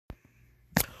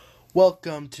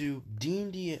Welcome to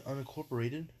D&D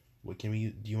Unincorporated. What can we?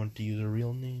 Do you want to use our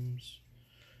real names?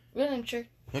 Real name, sure.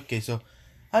 Okay, so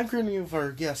I'm currently with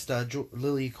our guest,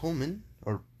 Lily Coleman,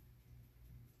 or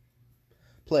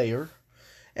player,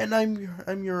 and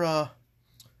I'm your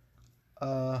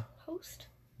Host.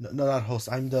 no, not host.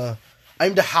 I'm the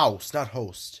house, not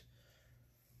host.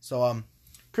 So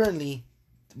currently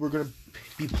we're gonna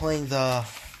be playing the.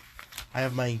 I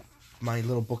have my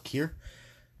little book here,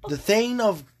 the Thane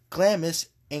of Glamis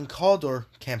and Cawdor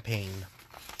campaign.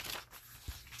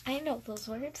 I know those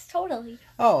words totally.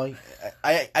 Oh,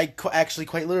 I actually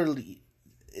quite literally.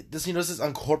 This is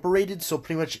uncorporated, so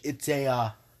pretty much it's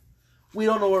a. We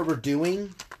don't know what we're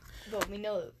doing. But we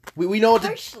know We know what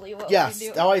partially what yes, we're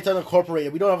doing. that's why it's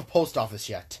unincorporated. We don't have a post office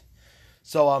yet,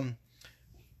 so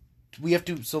we have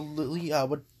to. So Lily,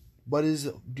 what is?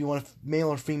 Do you want a male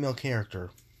or female character?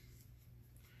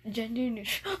 Gender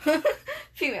neutral.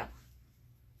 Female.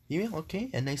 Female, okay,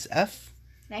 a nice F.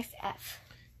 Nice F.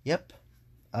 Yep.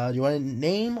 Do you want a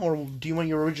name or do you want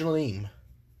your original name?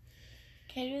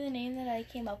 Can I do the name that I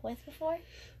came up with before?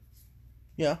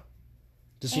 Yeah.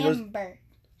 Amber.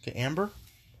 Okay, Amber.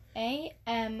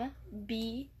 Amber.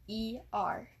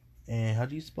 And how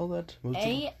do you spell that?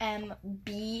 Amber.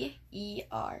 Ber.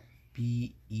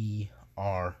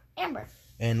 Amber.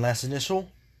 And last initial?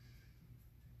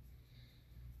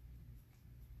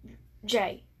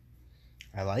 J.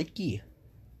 I like ye.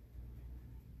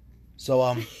 So,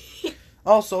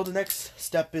 also, the next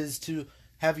step is to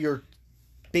have your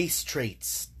base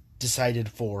traits decided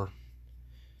for.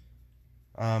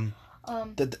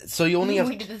 So you only have.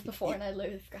 We did this before, and I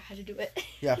literally forgot how to do it.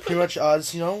 Yeah, pretty much.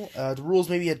 The rules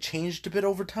maybe had changed a bit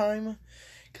over time,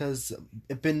 because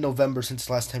it's been November since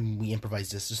the last time we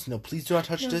improvised this. Just please do not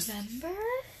touch this. November?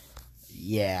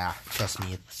 Yeah, trust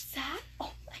me. What's that?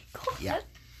 Oh my god. Yeah.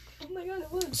 Oh my god,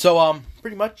 it was. So,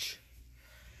 pretty much,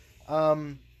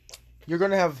 you're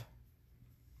gonna have,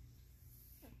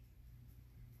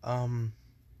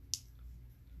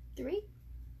 Three?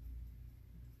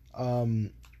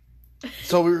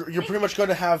 so you're pretty much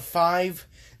gonna have 5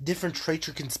 different traits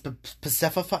you can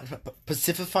specify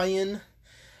in.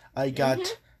 I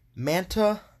got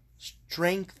Manta,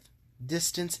 Strength,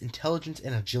 Distance, Intelligence,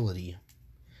 and Agility.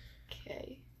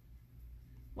 Okay.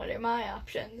 What are my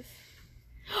options?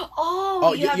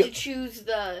 Oh, you have to choose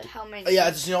the how many. Yeah,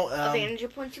 just advantage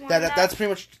points you want. That's pretty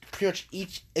much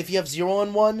each. If you have 0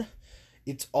 on one,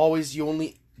 it's always you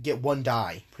only get 1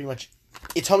 die. Pretty much,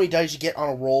 it's how many dice you get on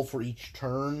a roll for each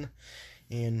turn,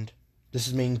 and this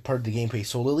is main part of the gameplay.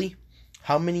 So Lily,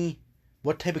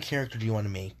 what type of character do you want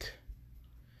to make?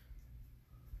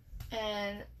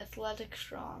 An athletic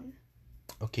strong.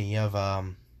 Okay, you have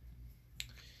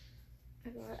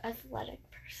athletic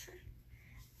person.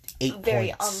 8 Very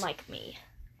points. unlike me.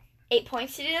 8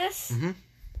 points to do this? Mm-hmm.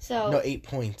 So No, 8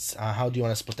 points. How do you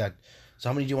want to split that? So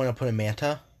how many do you want to put in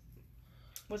Manta?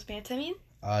 what's Manta mean?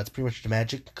 It's pretty much the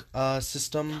magic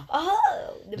system.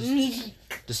 Oh, the music.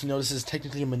 Just this is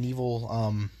technically a medieval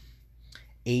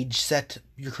age set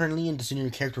you're currently in. Just your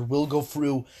character will go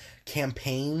through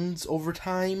campaigns over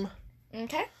time.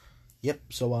 Okay. Yep.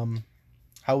 So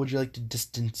how would you like to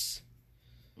distance?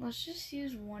 Let's just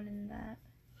use 1 in that.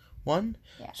 1?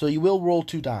 Yeah. So you will roll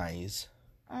 2 dice.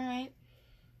 Alright.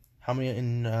 How many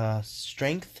in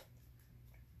strength?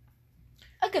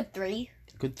 A good 3.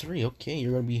 Good 3. Okay,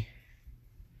 you're gonna be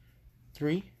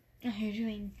 3. Oh, you're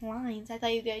doing lines. I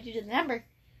thought you guys did the number.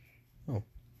 Oh.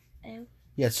 Oh.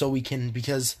 Yeah, so we can,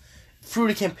 because through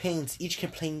the campaigns, each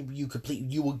campaign you complete,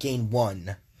 you will gain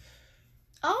 1.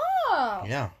 Oh.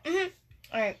 Yeah.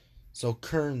 Alright. So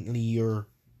currently you're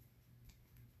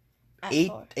At 8.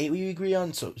 4. 8 we agree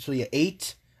on. So yeah,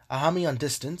 8. How many on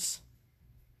distance?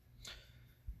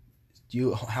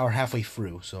 You are halfway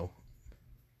through, so.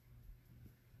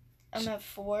 I'm at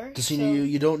 4. Just so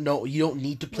you don't know, you don't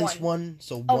need to place 1.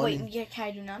 So Oh 1. wait, yeah, can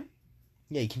I do none?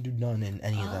 Yeah, you can do none in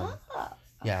any of them. Oh.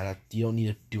 Yeah, you don't need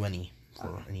to do any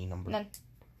for any number. None.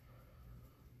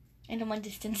 And I'm on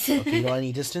distance. Okay, you know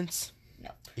any distance?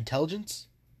 No. Intelligence?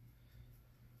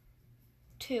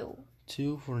 2.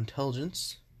 2 for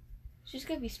intelligence. She's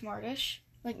gonna be smartish,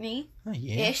 like me. Oh,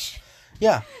 yeah. Ish.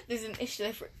 Yeah. There's an ish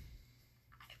there for.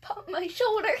 I popped my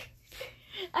shoulder.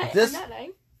 I'm not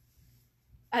lying.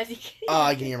 As you can. Oh,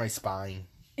 I can hear my spine.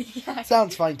 Yeah.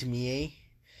 Sounds fine to me, eh?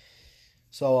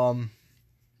 So, And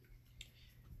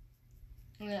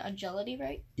then agility,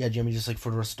 right? yeah, Jimmy, just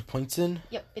for the rest of the points in.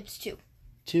 Yep, it's 2.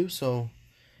 2, so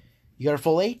you got a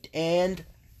full 8, and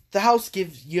the house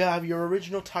gives you have your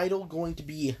original title going to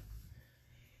be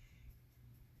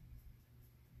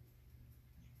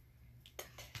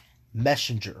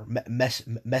Messenger.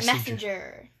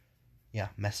 Messenger. Yeah,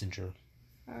 messenger.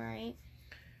 All right.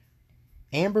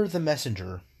 Amber the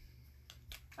messenger.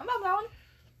 I'm about that one.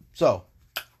 So,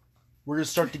 we're going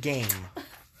to start the game.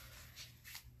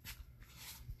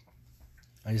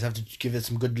 I just have to give it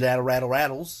some good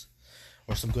rattles.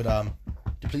 Or some good,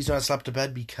 please do not slap the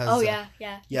bed because... Oh, yeah.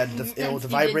 Yeah, the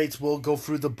vibrates will go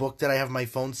through the book that I have my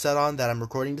phone set on, that I'm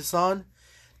recording this on.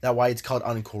 That's why it's called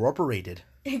Unincorporated.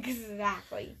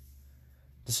 Exactly.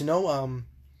 Just, you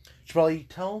should probably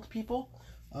tell people,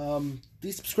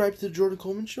 please subscribe to the Jordan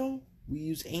Coleman Show. We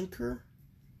use Anchor.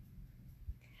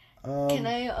 Can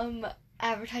I,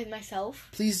 advertise myself?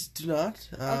 Please do not.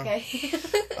 Okay.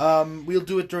 We'll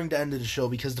do it during the end of the show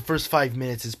because the first 5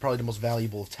 minutes is probably the most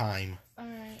valuable time.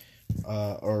 Alright.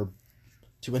 Or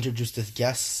to introduce the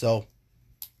guests, so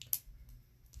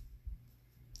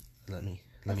let me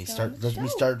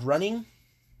start running.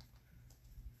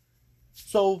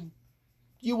 So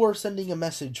you were sending a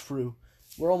message through.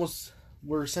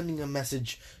 We're sending a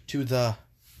message to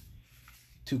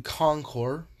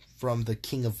Concord from the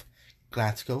King of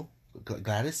Glasgow.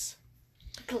 Gladys.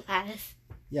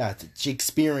 Yeah, it's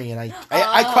Shakespearean. I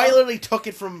quite literally took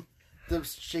it from the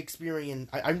Shakespearean.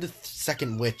 I'm the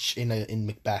second witch in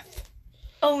Macbeth.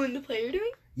 Oh, in the play you're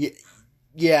doing?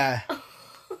 Yeah.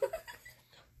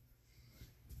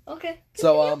 Okay.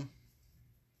 So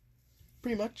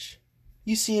pretty much,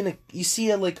 you see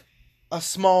a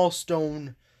small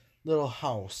stone little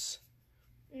house.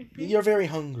 Mm-hmm. You're very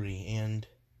hungry and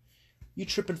you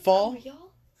trip and fall.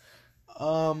 Oh,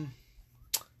 y'all?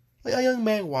 A young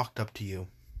man walked up to you.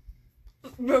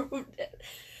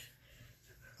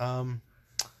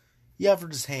 He offered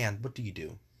his hand. What do you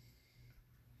do?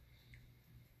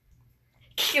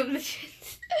 Kick him in the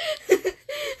shins.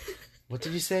 What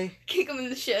did you say? Kick him in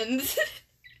the shins.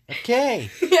 Okay.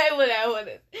 I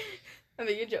wouldn't. I'm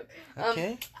making a joke.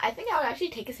 Okay. I think I would actually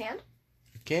take his hand.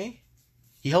 Okay.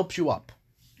 He helps you up.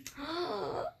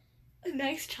 A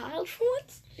nice child for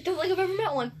once. I don't think I've ever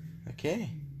met one. Okay.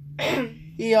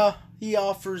 He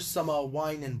offers some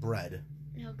wine and bread.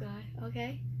 Oh god.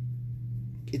 Okay.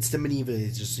 It's the medieval.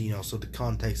 It's just so the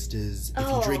context is if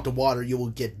you drink the water, you will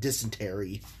get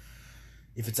dysentery.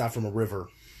 If it's not from a river,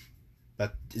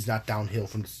 that is not downhill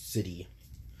from the city.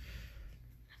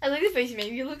 I like the face you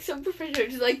made. You look so professional.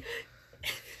 Just like.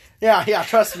 Yeah.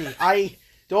 Trust me.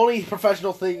 The only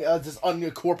professional thing this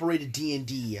unincorporated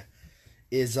D&D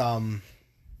is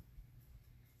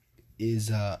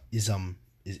communism.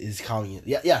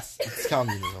 Yeah, yes, it's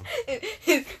communism.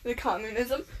 The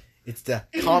communism. It's the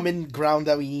common ground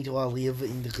that we need to live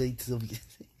in the great Soviet.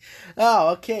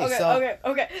 Oh, okay.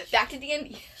 Okay. Back to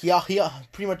D&D. Yeah.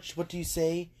 Pretty much. What do you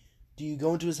say? Do you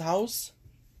go into his house?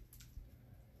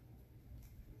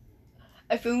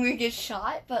 I feel we get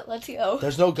shot, but let's go.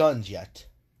 There's no guns yet.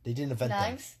 They didn't invent them.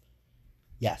 Knives?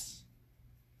 Yes.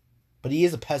 But he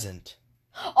is a peasant.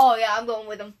 Oh yeah, I'm going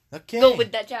with him. Okay. Go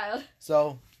with that child.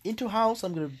 So into house,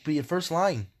 I'm gonna be at first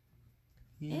line.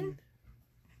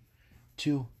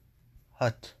 To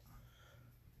hut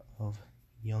of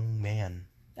young man.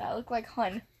 That looked like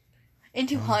Hun.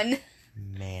 Into Hun.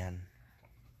 Man.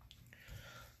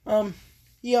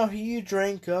 Yeah, you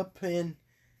drank up and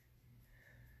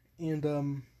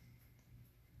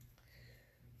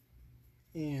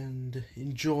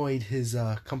enjoyed his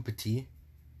company.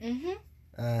 Mm-hmm.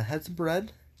 Had some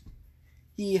bread.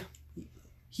 He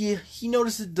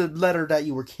noticed the letter that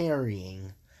you were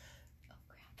carrying. Oh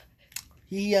crap.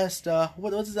 He asked,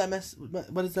 what is that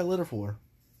what is that letter for?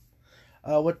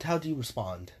 How do you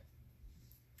respond?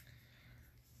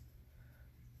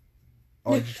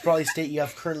 Oh, you should probably state you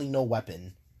have currently no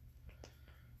weapon.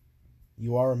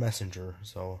 You are a messenger,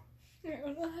 so. I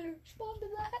don't know how to respond to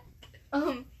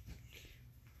that.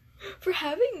 For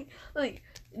having,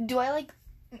 do I,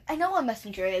 I know what a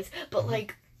messenger is, but,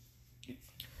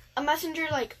 a messenger,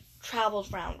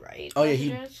 travels around, right? Oh,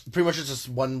 yeah, pretty much it's just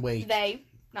one way. They,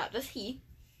 not just he.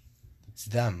 It's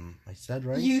them, I said,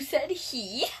 right? You said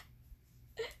he.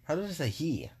 How did I say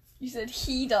he? You said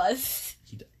he does.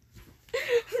 He does.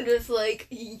 Just,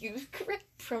 use correct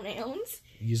pronouns.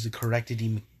 Use the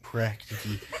correctity.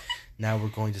 Now we're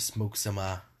going to smoke some,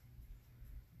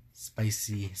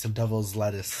 some devil's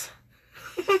lettuce.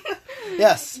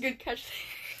 Yes. Good catch.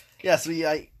 Yes,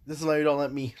 this is why you don't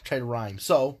let me try to rhyme.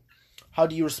 So, how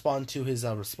do you respond to his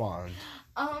respond?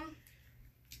 I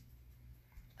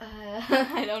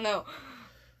don't know.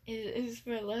 It is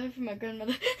for a letter from my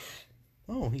grandmother.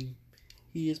 Oh, he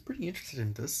is pretty interested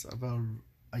in this about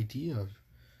idea of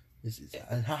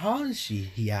and how is she?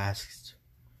 He asked.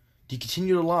 Do you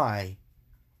continue to lie,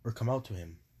 or come out to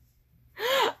him?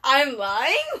 I'm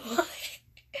lying.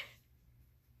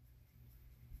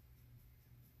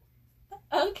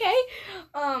 Okay.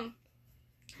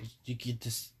 You get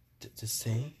to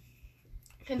say?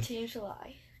 Continue to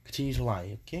lie. Continue to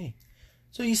lie. Okay.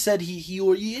 So you said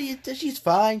she's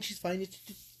fine. She's fine. It's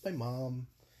my mom.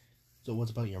 So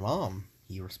what's about your mom?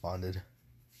 He responded.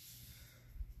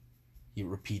 He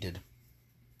repeated.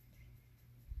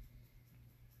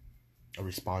 I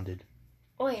responded.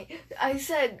 Wait, I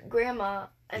said grandma,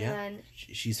 and then...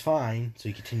 She's fine, so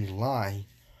you continue to lie.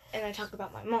 And I talk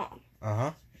about my mom.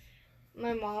 Uh-huh.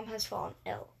 My mom has fallen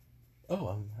ill.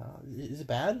 Oh, is it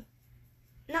bad?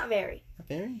 Not very. Not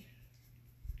very?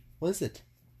 What is it?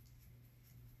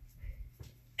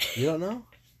 You don't know?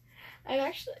 I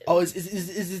actually... Oh,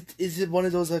 is it one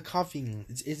of those coughing?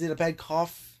 Is it a bad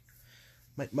cough?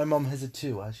 My mom has it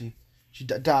too. She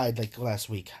died like last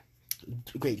week.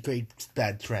 Great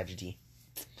bad tragedy.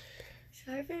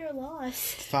 Sorry for your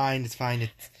loss. It's fine.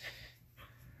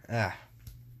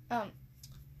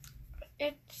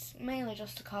 It's mainly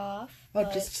just a cough.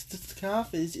 Oh, just a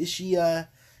cough. Is she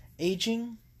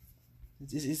aging?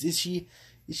 Is she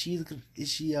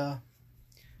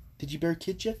did you bear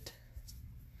kids yet?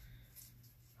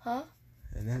 Huh?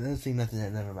 Another thing, nothing.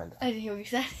 Never mind. I didn't hear what you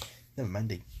said. Never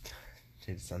mind.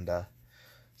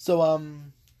 So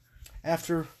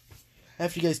after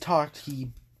you guys talked, he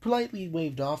politely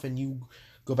waved off, and you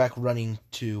go back running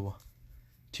to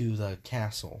the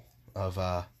castle of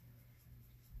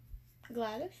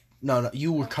Gladys? No,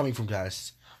 you were coming from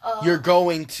Gladys. Oh. You're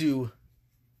going to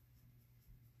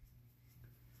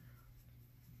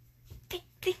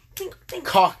Think.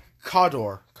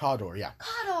 Cawdor, yeah.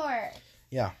 Cawdor!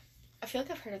 Yeah. I feel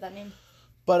like I've heard of that name.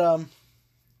 But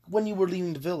when you were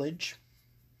leaving the village,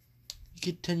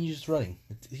 you continued just running.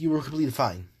 You were completely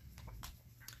fine.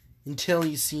 Until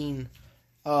you seen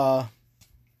a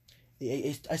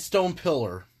stone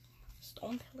pillar.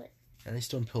 Stone pillar? And a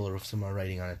stone pillar with some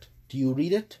writing on it. Do you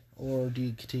read it, or do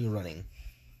you continue running?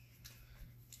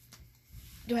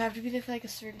 Do I have to be there for like a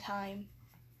certain time?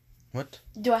 What?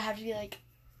 Do I have to be like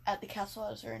at the castle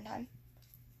at a certain time?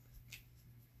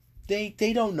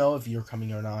 They don't know if you're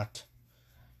coming or not.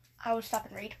 I would stop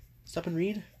and read. Stop and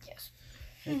read? Yes.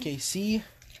 Okay, see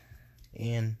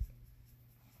and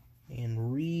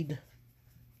read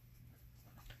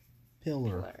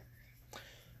pillar.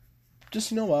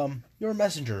 Just you're a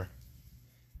messenger.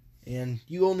 And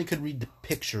you only could read the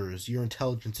pictures. Your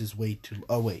intelligence is way too...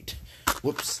 Oh, wait.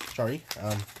 Whoops. Sorry.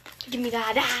 Give me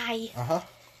that die. Uh-huh.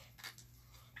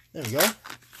 There we go.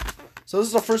 So this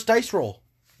is our first dice roll.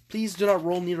 Please do not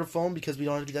roll near the phone because we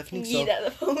don't have to be deafening. Need at the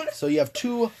phone. So you have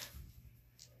 2...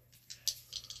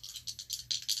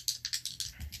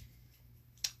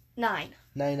 9.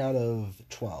 9 out of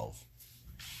 12.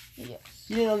 Yes.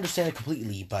 You didn't understand it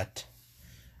completely, but...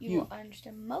 You will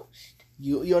understand most.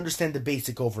 You understand the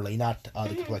basic overlay, not the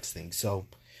complex things. So,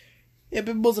 it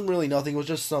wasn't really nothing. It was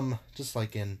just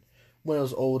like in one of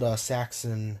those old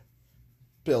Saxon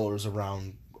pillars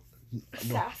around.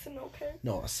 Assassin, okay.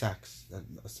 No, a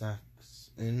Saxon.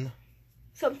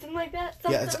 Something like that.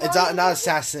 It's not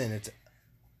assassin. It's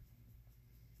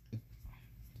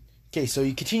okay. So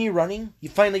you continue running. You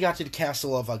finally got to the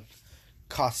castle of a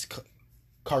Cardor.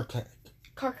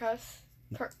 Cardor.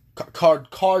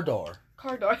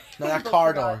 No, not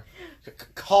Cardor.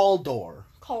 Caldor.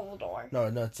 Caldor. No,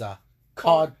 it's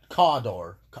Cawdor.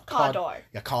 Cawdor.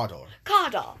 Yeah, Cawdor.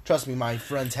 Cawdor. Trust me, my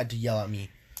friends had to yell at me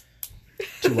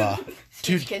to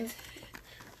Speech kids.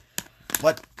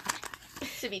 What?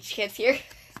 Speech kids here.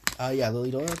 Yeah,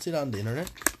 Lily, don't sit on the internet.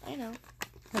 I know.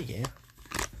 Oh yeah.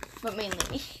 But mainly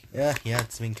me. Yeah,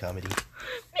 it's mean comedy.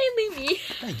 Mainly me.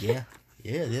 Oh yeah.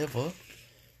 Yeah, boy.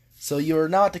 So you're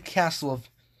now at the castle of...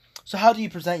 So how do you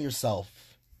present yourself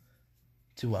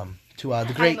to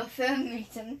the great... I'm a firm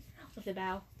maiden with a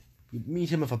bow. You meet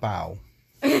him with a bow.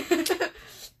 I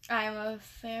am a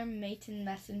fair maiden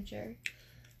messenger.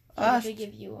 I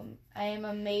am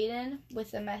a maiden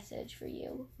with a message for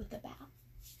you with a bow.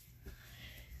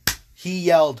 He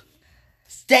yelled,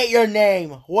 "State your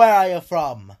name. Where are you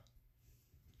from?"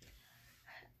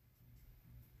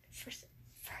 First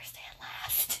and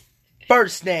last.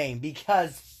 First name,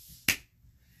 because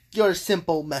you're a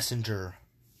simple messenger.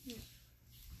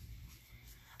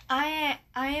 I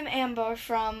am Amber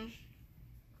from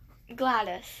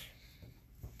Gladys.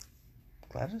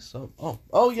 Gladys?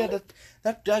 Oh yeah,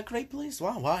 that great place.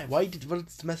 Wow, why?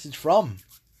 What's the message from?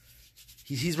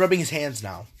 He's rubbing his hands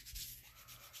now.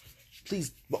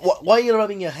 Please, why are you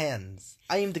rubbing your hands?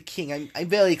 I am the king. I'm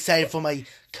very excited for my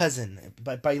cousin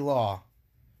by law.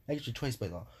 Actually, twice by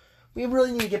law. We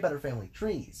really need to get better family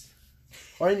trees.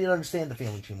 Or I need to understand the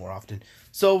family tree more often.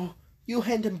 So, you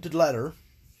hand him the letter.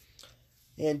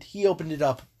 and he opened it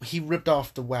up. He ripped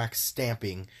off the wax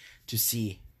stamping to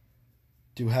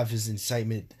have his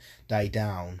excitement die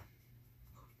down.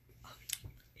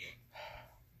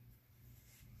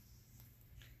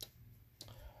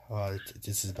 Oh,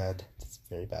 this is bad. It's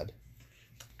very bad.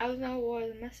 I was not aware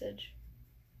of the message.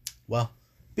 Well,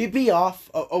 be off.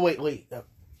 Oh wait. Here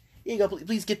you go.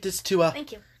 Please get this to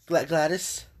Thank you.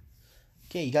 Gladys.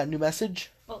 Okay, you got a new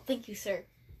message? Well, thank you, sir.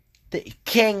 The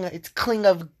king, it's King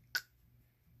of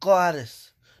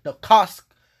Gladys. No,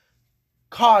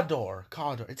 Cawdor.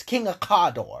 It's King of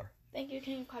Cawdor. Thank you,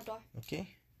 King Cawdor. Okay.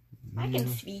 I can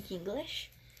speak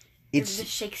English. It's the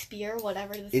Shakespeare,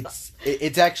 whatever this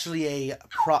it's actually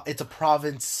it's a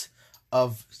province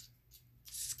of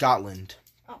Scotland.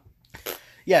 Oh.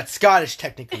 Yeah, it's Scottish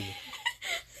technically.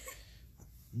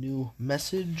 New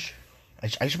message. I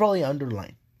should probably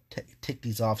underline, tick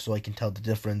these off so I can tell the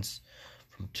difference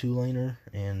from two-liner,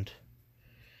 and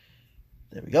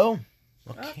there we go.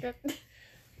 Okay.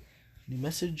 New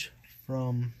message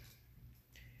from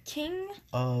King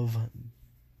of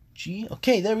G.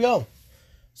 Okay, there we go.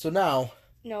 So now...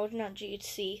 No, it's not G, it's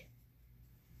C.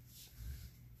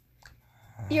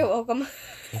 You're welcome.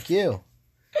 Thank you.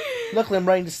 Luckily, I'm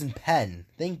writing this in pen.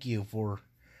 Thank you for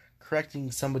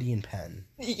correcting somebody in pen.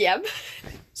 Yep.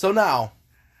 So now,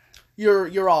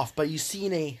 you're off, but you see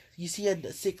a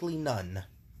sickly nun.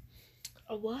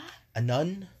 A what? A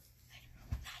nun? I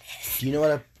don't know what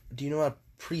that is. Do you know what a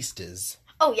priest is?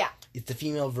 Oh, yeah. It's the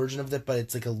female version of it, but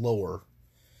it's like a lower.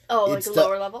 Oh, It's like a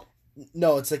lower level?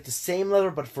 No, it's like the same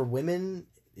level, but for women.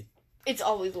 It's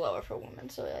always lower for women,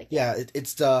 so like. Yeah,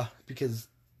 it's because.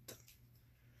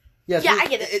 Yeah, I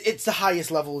get it. It's the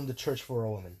highest level in the church for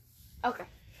a woman. Okay.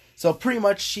 So pretty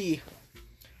much she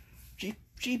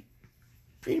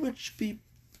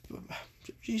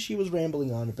was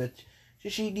rambling on a bit.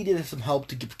 She needed some help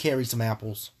to carry some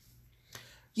apples.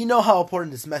 You know how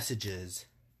important this message is.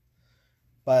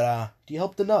 But do you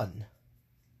help the nun?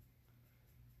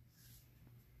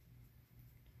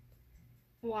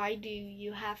 Why do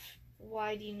you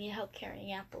need help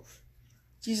carrying apples?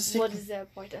 Jesus, What is their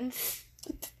importance?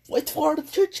 It's for the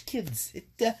church kids. It's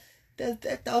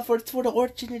for the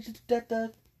orphanage,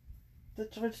 the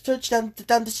church down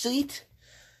the street.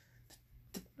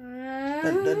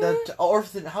 The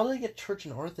orphan. How do they get church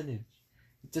and orphanage?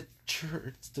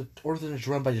 It's the orphanage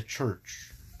run by the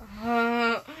church.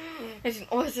 It's an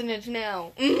orphanage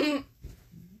now.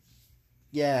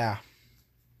 Yeah.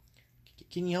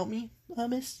 Can you help me,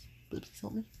 miss? Please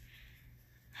help me.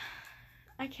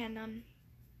 I can,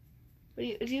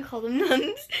 what do you call them,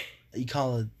 nuns? You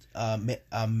call it,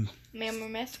 Ma'am or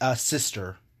miss?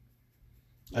 Sister.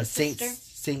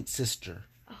 Saint Sister.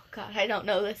 Oh, God, I don't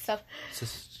know this stuff.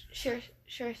 Sister.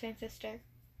 Sure, Saint Sister.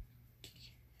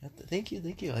 Thank you.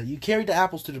 You carried the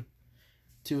apples to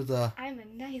the... I'm a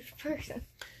nice person.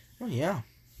 Oh, yeah.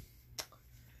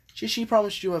 She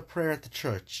promised you a prayer at the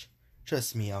church.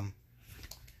 Trust me,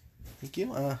 Thank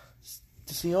you.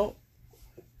 Desio.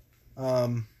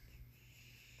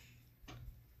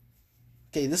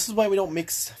 Okay, this is why we don't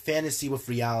mix fantasy with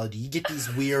reality. You get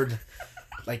these weird,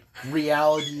 like,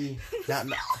 reality... Not.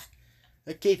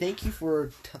 Okay, thank you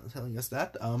for telling us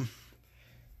that.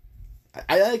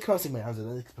 I like crossing my arms. I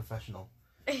like professional.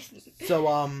 So,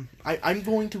 I'm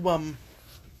going to,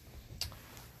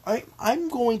 I'm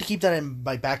going to keep that in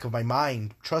my back of my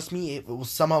mind. Trust me, it will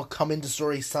somehow come into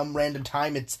story some random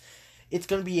time. It's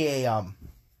gonna be it's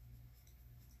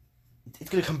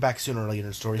gonna come back sooner or later in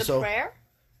the story. The prayer?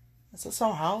 So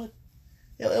somehow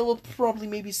it will probably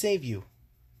maybe save you.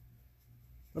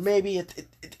 Or maybe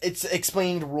it's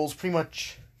explaining the rules pretty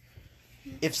much.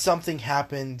 If something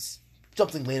happens,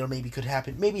 something later maybe could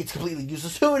happen. Maybe it's completely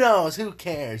useless. Who knows? Who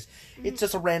cares? Mm-hmm. It's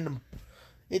just a random...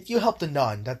 You help the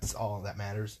nun. That's all that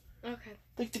matters. Okay.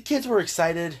 The kids were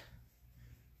excited.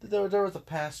 There was a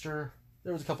pastor.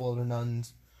 There was a couple other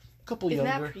nuns. A couple Isn't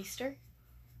younger. Isn't that a priester?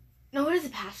 No, it is a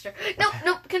pastor.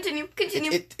 No, continue.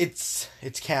 It's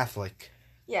Catholic.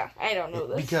 Yeah, I don't know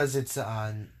this. Because it's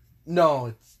no,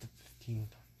 it's the 15th.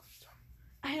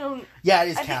 I don't... Yeah, it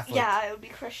is Catholic. It would be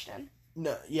Christian.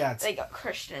 No, yeah, it's... Like a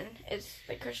Christian is...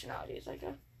 Like, Christianity is like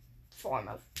a form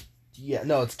of... Yeah,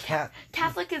 no, it's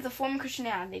Catholic is a form of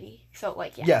Christianity. So,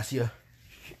 like, yeah. Yes, yeah.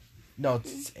 No,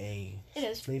 it's a... It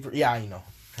is. Flavor? Yeah, you know.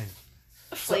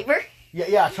 A flavor? So,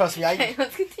 yeah, trust me. Okay,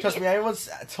 Trust me, I once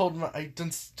told my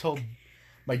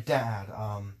dad,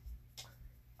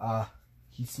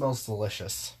 he smells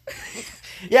delicious.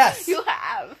 Yes! You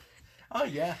have. Oh,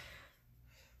 yeah.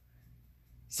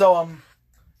 So,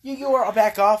 you are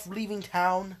back off, leaving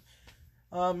town.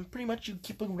 Pretty much you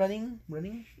keep on running,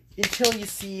 until you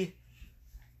see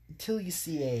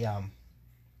a,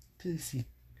 to see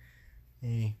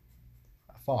a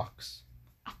fox.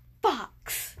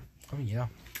 Fox. Oh yeah.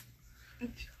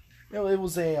 No, it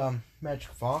was a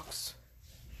magic fox.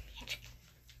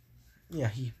 Yeah,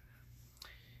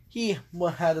 he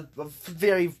had a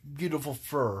very beautiful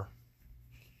fur.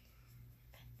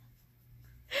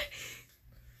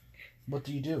 What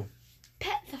do you do?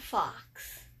 Pet the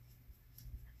fox.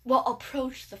 Well,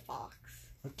 approach the fox.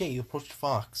 Okay, you approach the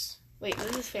fox. Wait,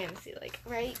 this is fantasy, like,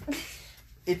 right?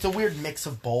 It's a weird mix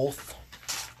of both.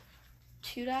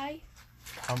 2 die?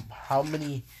 How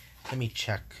many? Let me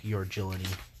check your agility.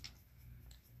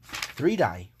 3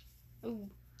 die. Ooh.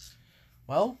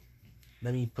 Well,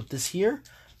 let me put this here.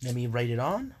 Let me write it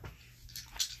on.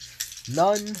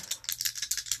 None.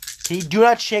 Can you do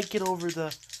not shake it over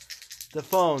the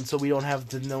phone so we don't have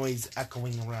the noise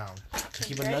echoing around? Okay,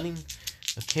 Keep it ready? nutting.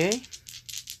 Okay.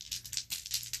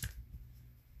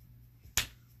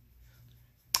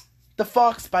 The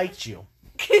fox bites you.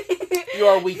 You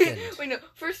are weakened. Wait, no.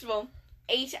 First of all,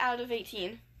 8 out of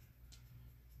 18.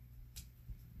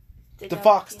 The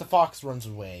fox runs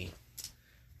away.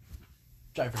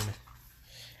 Drive for a minute.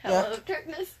 Hello,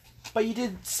 darkness. But you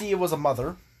did see it was a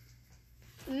mother.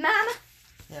 Mama.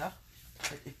 Yeah.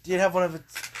 It did have it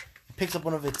picks up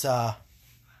one of its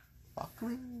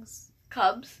fucklings.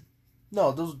 Cubs.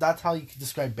 No, that's how you can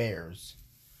describe bears.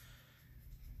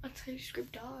 That's how you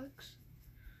describe dogs.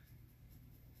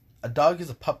 A dog is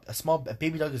a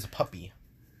baby dog is a puppy.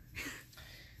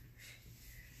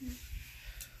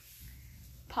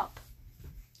 Pup.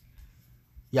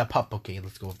 Yeah, pup. Okay,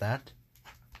 let's go with that.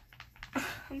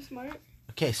 I'm smart.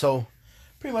 Okay, so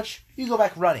pretty much you go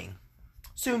back running.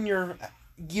 Soon you're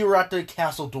at the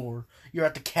castle door. You're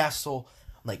at the castle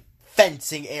like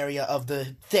fencing area of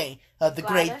the thing of the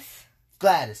great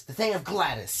Gladys. The thing of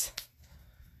Gladys.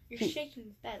 You're shaking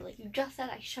the bed like you just said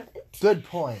I shouldn't. Good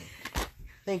point.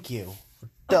 Thank you for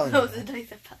telling That me. was a dice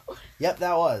that fell. Yep,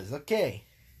 that was. Okay.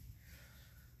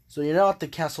 So you're now at the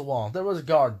castle wall. There was a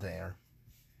guard there.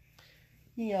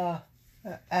 He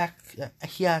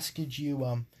asked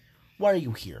you, why are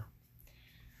you here?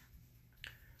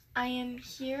 I am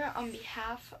here on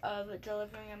behalf of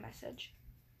delivering a message.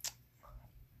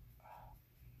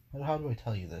 How do I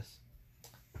tell you this?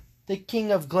 The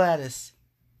King of Gladys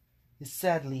is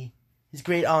sadly, his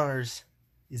great honors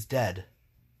is dead.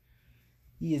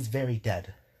 He is very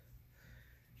dead.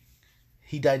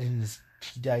 He died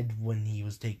when he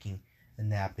was taking a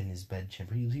nap in his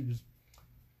bedchamber. He was.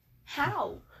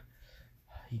 How?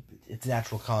 It's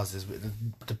natural causes.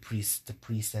 The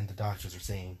priest and the doctors are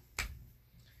saying.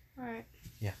 Alright.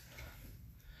 Yeah.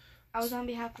 I was on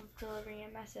behalf of delivering a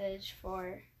message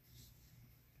for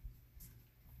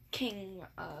King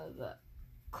of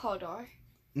Cawdor.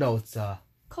 No, it's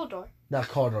Cawdor. not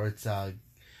Cawdor. It's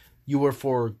you were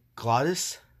for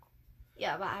Gladys.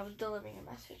 Yeah, but I was delivering a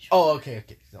message. Oh, okay.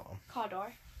 No.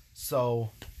 Cawdor.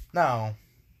 So now.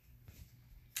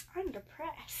 I'm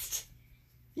depressed.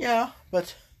 Yeah,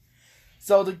 but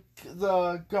so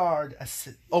the guard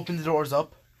opened the doors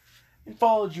up and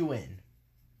followed you in.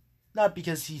 Not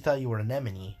because he thought you were an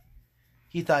enemy.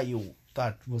 He thought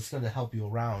was going to help you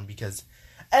around because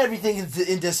everything is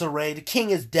in disarray. The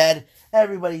king is dead.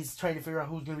 Everybody's trying to figure out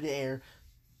who's going to be the heir.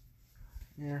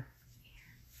 Yeah.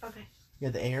 Okay. Yeah,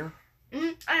 the heir.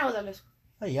 I know what that is.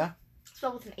 Oh yeah.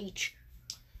 Spelled with an H.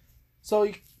 So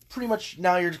you pretty much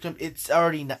now it's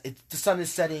already the sun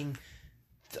is setting.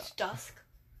 It's dusk.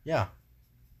 Yeah.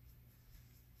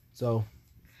 So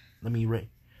let me write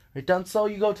down. So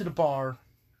you go to the bar,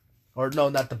 or no,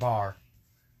 not the bar.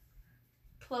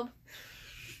 Club.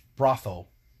 Brothel.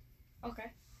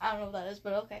 Okay. I don't know what that is,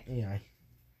 but okay. Yeah.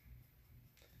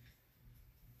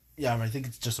 Yeah, I think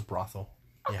it's just a brothel.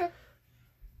 Okay. Yeah.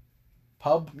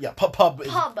 Pub? Yeah, pub. Pub.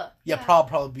 Yeah, pub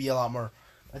probably be a lot more.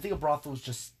 I think a brothel is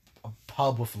just a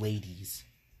pub with ladies.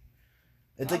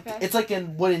 It's like a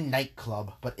wooden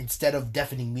nightclub, but instead of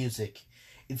deafening music,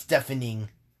 it's deafening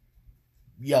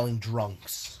yelling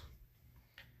drunks.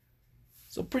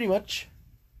 So pretty much,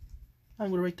 I'm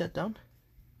gonna write that down.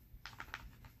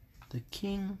 The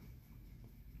King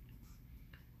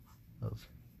of.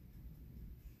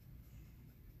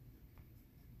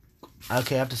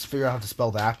 Okay, I have to figure out how to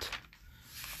spell that.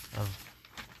 Of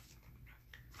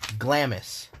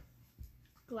Glamis.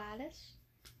 Gladys?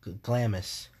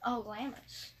 Glamis. Oh,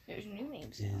 Glamis. There's new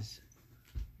names now. Is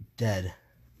dead.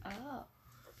 Oh.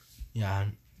 Yeah.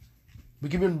 We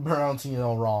could be pronouncing it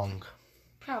all wrong.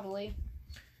 Probably.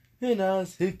 Who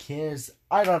knows? Who cares?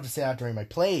 I don't have to say that during my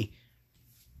play.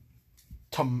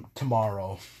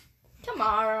 Tomorrow.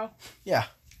 Tomorrow. Yeah.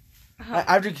 Uh-huh.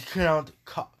 I have to count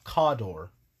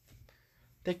Cawdor.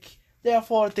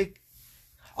 Therefore,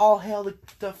 All hail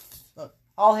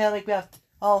all hail Macbeth.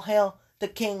 All hail the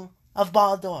King of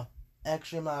Baldor.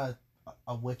 Actually, I'm not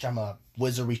a witch. I'm a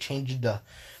wizard. We changed the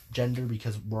gender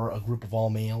because we're a group of all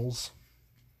males.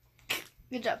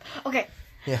 Good job. Okay.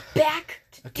 Yeah. Back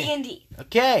to Okay. D&D.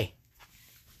 Okay.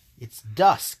 It's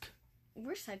dusk.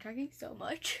 We're sidetracking so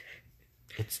much.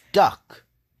 It's duck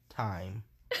time.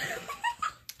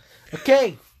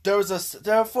 Okay. For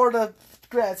the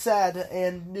sad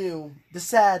and new, the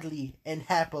sadly and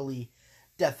happily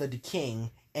death of the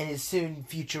king and his soon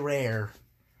future heir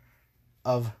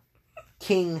of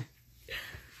King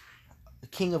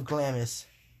of Glamis,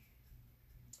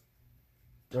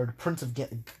 or the Prince of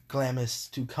Glamis,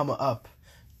 to come up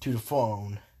to the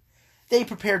throne. They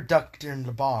prepared duck during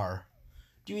the bar.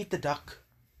 Do you eat the duck?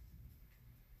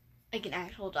 Like an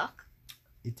actual duck?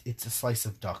 It's a slice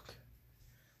of duck.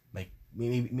 Like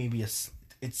maybe it's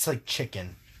like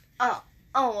chicken. Oh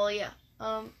well, yeah.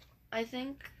 I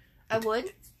think I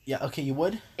would Yeah. Okay, you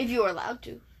would. if you were allowed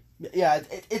to. Yeah.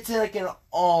 It's like an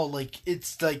all like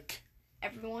it's like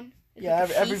Everyone. It's yeah.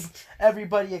 like a feast.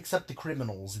 Everybody except the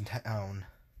criminals in town.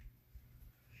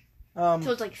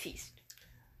 So it's like feast.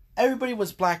 Everybody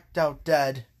was blacked out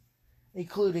dead,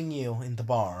 including you in the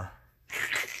bar.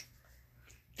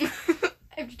 I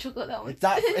have to chuckle at that one.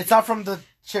 It's not from the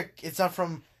chick. It's not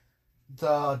from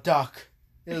the duck.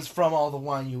 It was from all the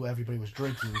wine everybody was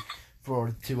drinking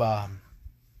for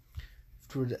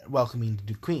welcoming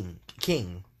the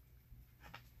king.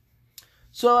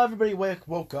 So everybody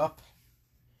woke up,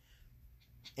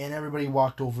 and everybody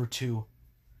walked over to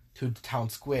the town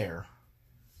square,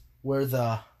 where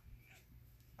the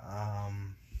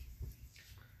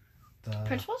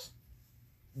Principals?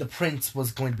 the prince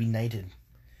was going to be knighted.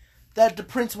 That the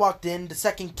prince walked in, the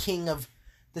second king of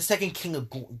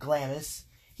Glamis.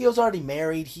 He was already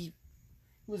married. He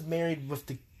was married with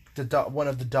one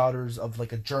of the daughters of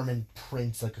like a German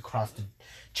prince, like across the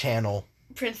channel.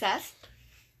 Princess?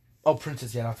 Oh,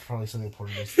 princess. Yeah, that's probably something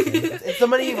important. It's the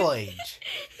medieval age.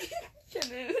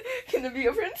 Can there be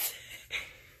a prince?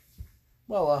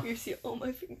 Well, You see all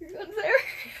my finger guns there?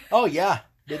 oh yeah,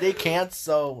 they can't.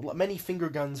 So many finger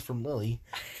guns from Lily,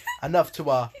 enough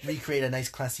to recreate a nice,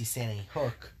 classy Sandy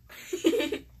Hook.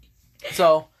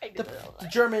 So the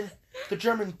German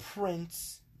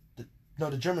prince,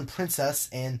 the German princess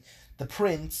and the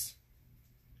prince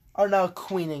are now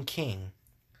queen and king.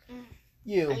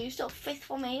 Are you still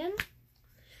faithful maiden?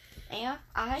 Yeah,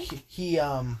 I.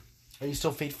 Are you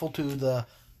still faithful to the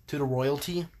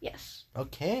royalty? Yes.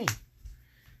 Okay.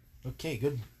 Okay,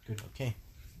 good. Okay.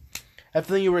 I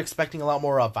feel you were expecting a lot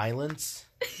more violence.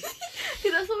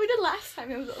 That's what we did last time.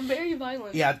 It was very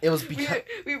violent. Yeah, it was because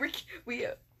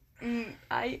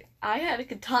I had a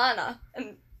katana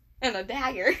and a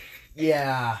dagger.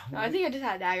 Yeah. No, I think I just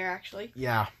had a dagger actually.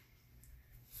 Yeah.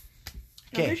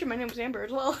 I'm pretty sure my name was Amber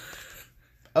as well.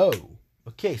 Oh.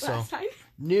 Okay, so Last time.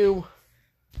 new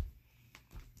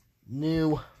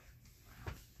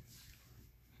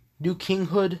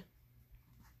kinghood.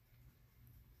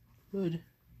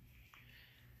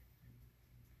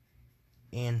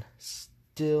 And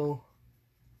still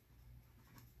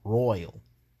royal.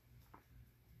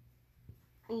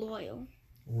 Loyal.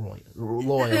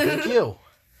 Thank you.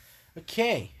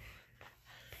 Okay.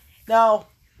 Now,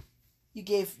 you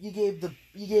gave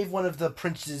one of the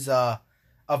prince's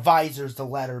advisors the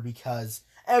letter because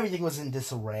everything was in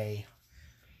disarray.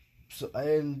 So,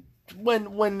 and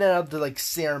when the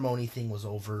ceremony thing was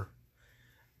over,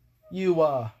 you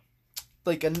a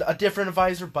different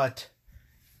advisor, but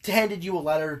handed you a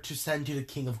letter to send to the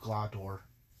King of Glador.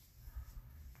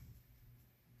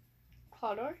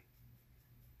 Claudor?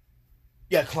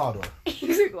 Yeah, Claudor.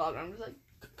 You said Claudor. I'm just like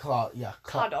Cawdor.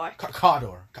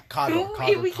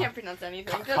 Cawdor. We can't pronounce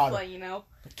anything. Just Cawdor. let you know.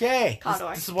 Okay. Cawdor.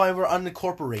 This is why we're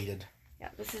unincorporated. Yeah,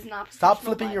 this is not. Stop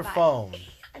flipping your phone.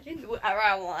 I can do whatever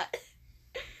I want.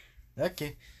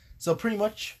 Okay. So pretty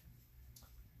much,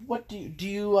 what do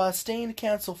you stay in the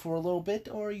council for a little bit,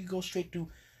 or you go straight to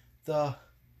the?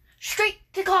 Straight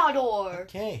to Cawdor.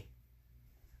 Okay.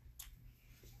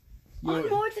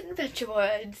 Onwards and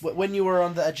adventurewoods. When you were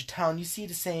on the edge of town, you see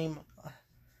the same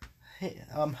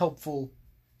helpful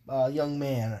young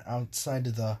man outside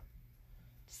of the...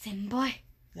 Same boy.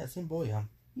 Yeah, same boy.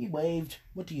 He waved.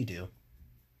 What do you do?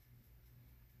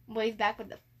 Wave back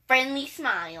with a friendly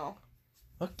smile.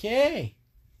 Okay.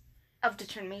 Of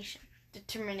determination.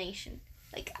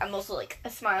 Like, I'm also like a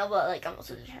smile, but like I'm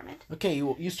also determined. Okay,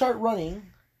 you start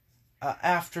running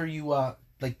after you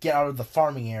get out of the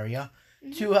farming area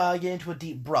to get into a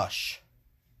deep brush.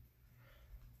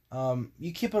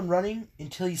 You keep on running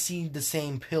until you see the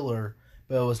same pillar,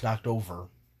 but it was knocked over.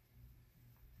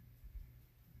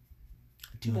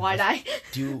 Why'd I?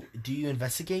 Do you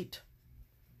investigate?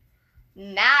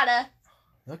 Nada.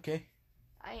 Okay.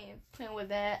 I ain't playing with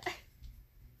that.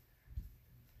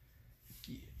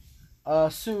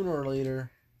 Sooner or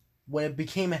later, when it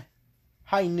became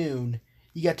high noon,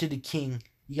 you got to the king.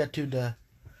 You got to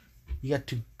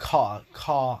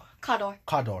Kador.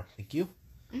 Kador. Thank you.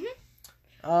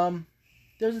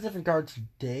 There's a different guard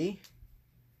today.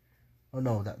 Oh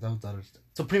no, that was other stuff.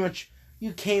 So pretty much,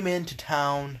 you came into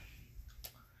town.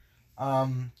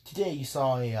 Today you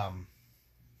saw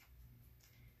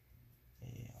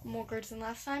More guards than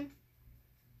last time.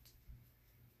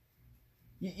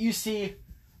 you see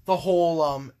the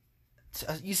whole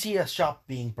you see a shop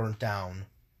being burnt down.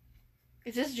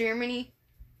 Is this Germany?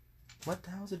 What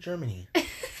the hell is it, Germany?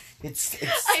 It's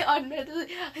I automatically,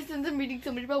 since I'm reading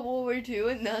so much about World War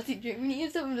II and Nazi Germany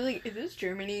and stuff, I'm like, is this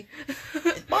Germany?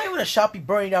 Why would a shop be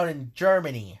burning down in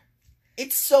Germany?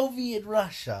 It's Soviet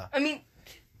Russia. I mean,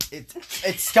 it's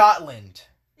Scotland.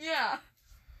 yeah.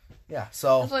 Yeah.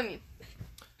 So That's what I mean.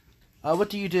 what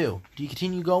do? Do you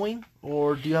continue going,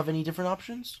 or do you have any different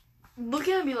options? Look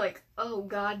at me like, oh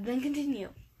god, then continue.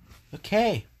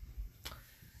 Okay.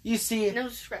 You see,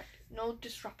 No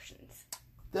disruptions.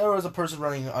 there was a person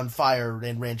running on fire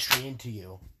and ran straight into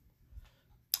you.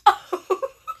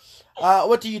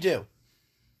 What do you do?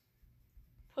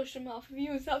 Push him off of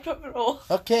you and stop, drop, and roll.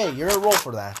 Okay, you're gonna roll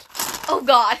for that. Oh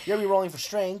god. You're gonna be rolling for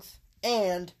strength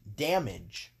and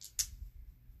damage.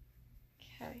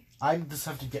 Okay. I just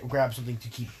have to grab something to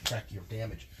keep track of your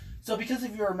damage. So because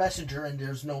if you're a messenger and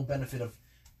there's no benefit of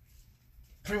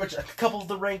pretty much a couple of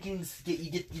the rankings,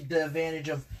 you get the advantage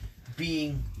of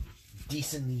being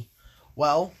decently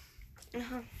well.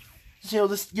 Uh-huh. So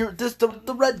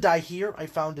the red die here I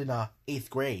found in 8th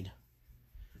grade,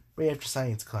 right after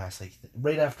science class,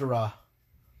 right after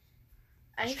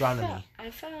astronomy. I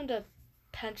found a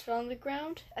pencil on the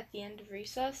ground at the end of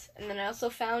recess, and then I also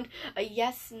found a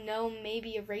yes, no,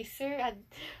 maybe eraser at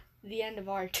the end of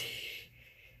art.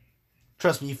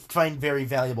 Trust me, you find very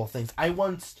valuable things. I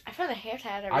found a hair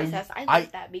tie at recess. I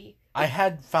like that bee. I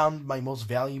had found my most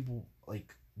valuable,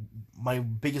 my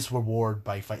biggest reward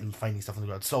by finding stuff on the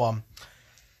ground.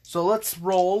 So let's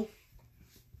roll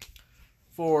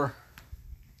for.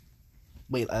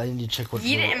 Wait, I need to check what.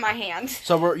 Eat it in my hand.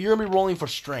 So you're gonna be rolling for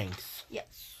strength.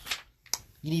 Yes.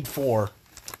 You need 4.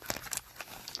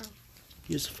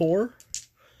 Here's 4.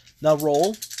 Now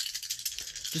roll.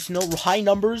 Just high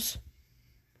numbers.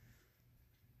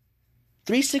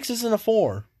 3 6s and a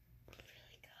 4.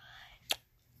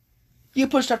 You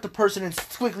pushed up the person and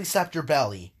quickly slapped your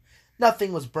belly.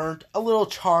 Nothing was burnt. A little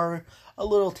char, a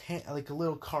little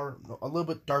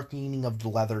bit darkening of the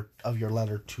leather of your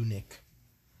leather tunic.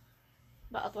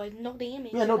 But otherwise, no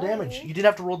damage. Yeah, no damage. You did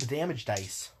have to roll the damage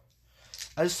dice.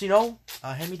 Just hand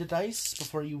me the dice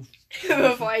before you.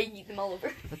 Before I eat them all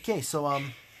over. Okay, so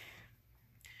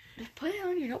Just put it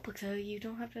on your notebook so you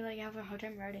don't have to have a hard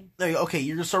time writing. There you go. Okay,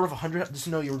 you're gonna start with 100. Just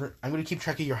know I'm gonna keep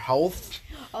track of your health.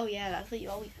 Oh yeah, that's what you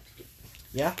always have to do.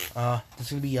 Yeah. This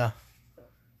is gonna be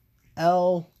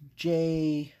L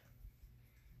J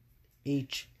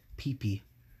H P P.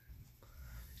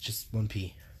 It's just 1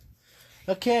 P.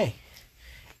 Okay,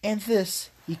 and this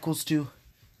equals to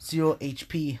 0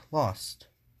 HP lost.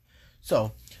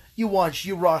 So you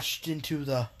rushed into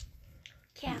the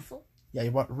castle. Yeah,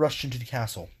 you rushed into the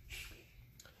castle.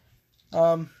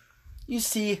 You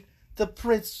see the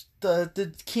prince,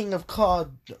 the king of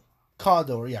Caldor.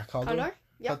 Yeah, Caldor. Caldor?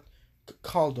 Yep.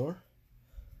 Caldor.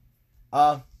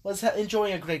 Was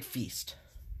enjoying a great feast.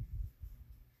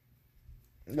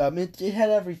 It had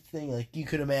everything like you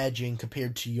could imagine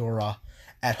compared to your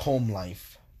at-home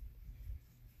life.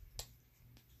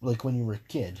 Like when you were a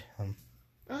kid.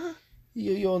 The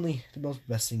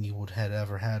best thing you would have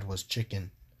ever had was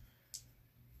chicken.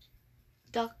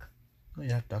 Duck. Oh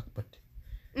yeah, duck, but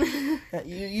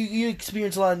you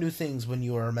experience a lot of new things when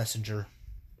you are a messenger.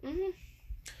 Mhm.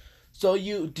 So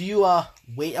do you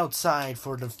wait outside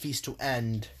for the feast to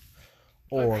end,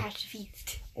 or crash the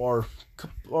feast, or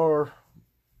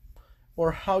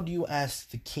how do you ask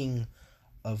the king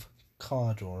of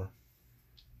Caldor?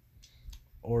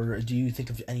 Or do you think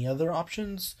of any other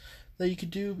options that you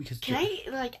could do? Because can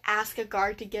I ask a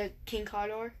guard to get King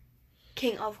Caldor,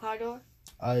 King of Caldor?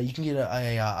 You can get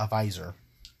a visor.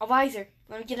 A visor.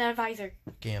 Let me get an advisor.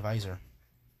 Okay, a visor.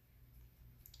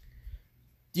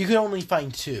 You can only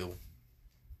find 2.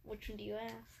 Which one do you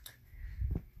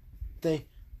ask?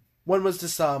 One was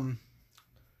this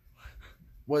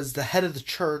was the head of the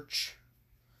church.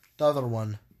 The other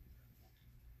one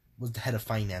was the head of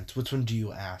finance. Which one do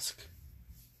you ask?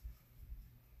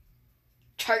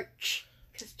 Church.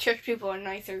 Because church people are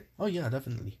nicer. Oh yeah,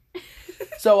 definitely.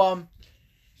 So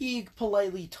he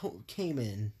politely came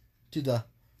in to the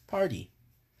party.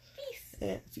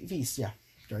 Feast, yeah.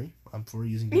 Sorry, I'm for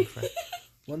using the correct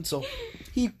one. So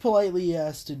he politely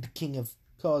asked the king of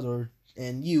Cawdor,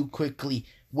 and you quickly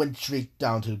went straight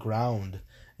down to the ground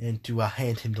and to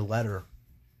hand him the letter.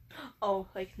 Oh,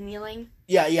 like kneeling?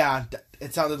 Yeah.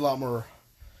 It sounded a lot more.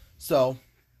 So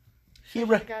he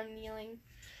Ground kneeling.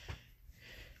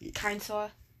 Kind saw.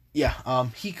 Yeah.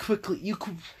 He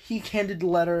he handed the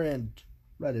letter and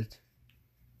read it.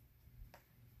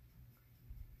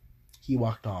 He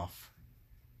walked off.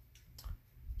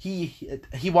 He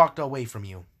walked away from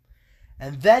you,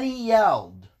 and then he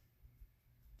yelled,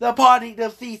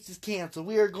 the feast is canceled.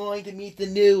 We are going to meet the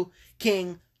new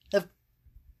king of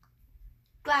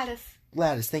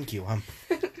Gladys, thank you.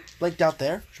 Like out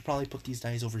there. Should probably put these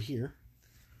dice over here.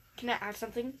 Can I add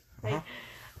something? Like,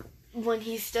 when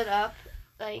he stood up,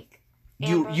 like...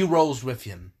 You rose with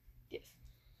him. Yes.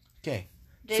 Okay.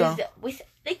 With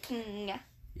the king.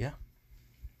 Yeah.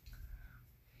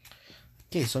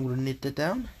 Okay, so I'm going to knit that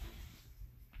down.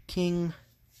 King...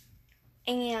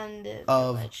 And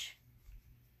of village.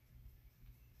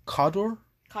 Cawdor?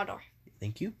 Cawdor.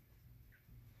 Thank you.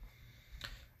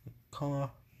 Cawdor.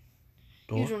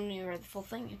 You don't need to read the full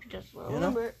thing. You can just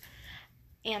remember it.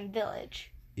 And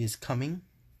village. Is coming.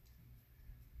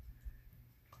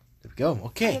 There we go.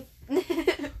 Okay.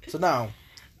 So now,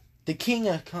 the king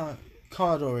of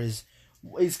Cawdor is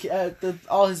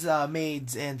all his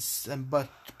maids and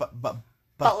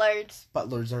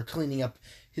butlers are cleaning up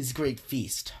his great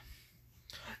feast.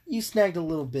 You snagged a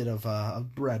little bit of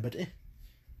bread, but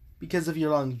because of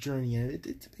your long journey,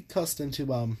 it's a big custom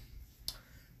to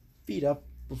feed up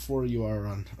before you are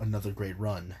on another great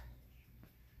run.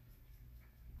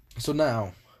 So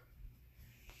now,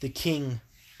 the king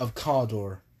of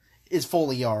Cawdor is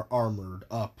fully armored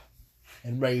up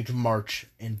and ready to march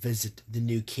and visit the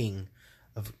new king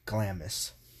of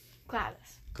Gladys,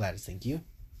 thank you.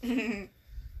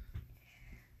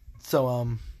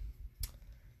 So,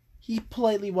 he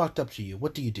politely walked up to you.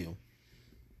 What do you do?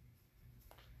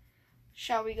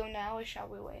 Shall we go now or shall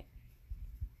we wait?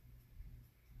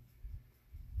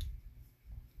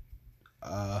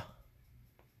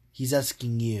 He's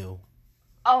asking you.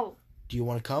 Oh. Do you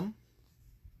want to come?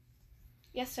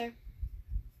 Yes, sir.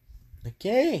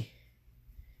 Okay.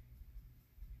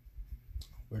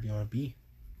 Where do you want to be?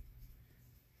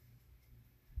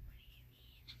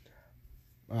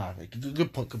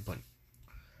 Good point.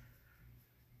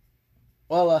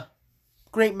 Well,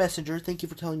 great messenger. Thank you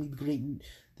for telling me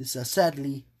this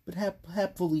sadly but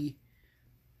happily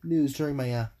news during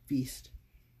my feast.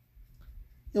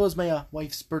 It was my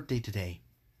wife's birthday today.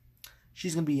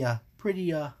 She's gonna be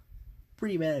pretty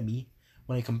mad at me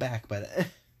when I come back, but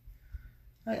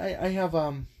I have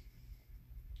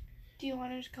Do you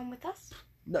want to just come with us?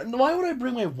 No, why would I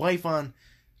bring my wife on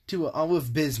to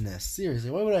with business? Seriously,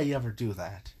 why would I ever do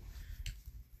that?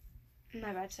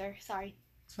 My bad, sir. Sorry.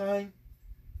 It's fine.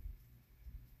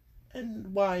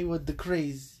 And why would the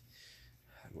crazy...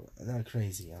 Not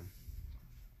crazy,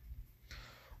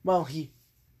 Well, he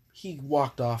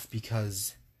walked off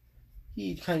because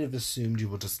he kind of assumed you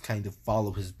would just kind of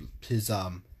follow his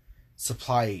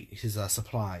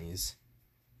supplies.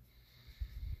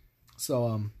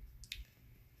 So,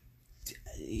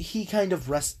 he kind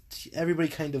of everybody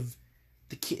kind of...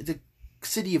 The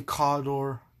city of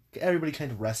Cawdor, everybody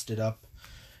kind of rested up,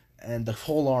 and the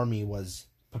whole army was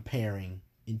preparing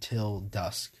until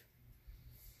dusk.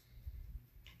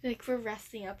 Like, for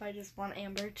resting up, I just want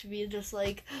Amber to be just,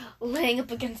 like, laying up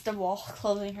against a wall,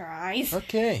 closing her eyes.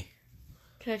 Okay.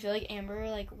 Because I feel like Amber,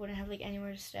 like, wouldn't have, like,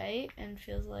 anywhere to stay, and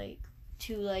feels, like,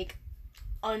 too, like,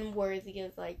 unworthy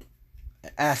of, like,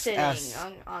 sitting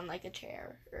on, like, a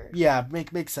chair. Yeah,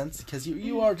 makes sense, because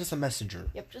you are just a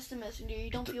messenger. Yep, just a messenger. You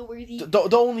don't feel worthy.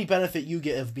 The only benefit you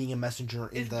get of being a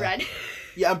messenger is bread.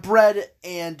 Yeah, bread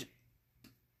and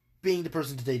being the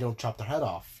person that they don't chop their head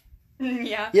off.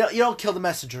 Yeah. You don't kill the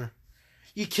messenger.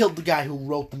 You killed the guy who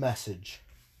wrote the message.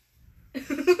 Is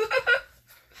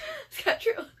that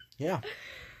true? Yeah.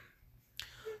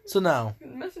 So now... The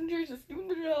messenger's just doing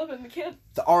the job and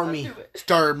the army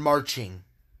started marching.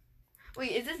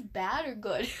 Wait, is this bad or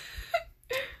good?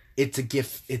 It's a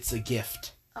gift. Okay.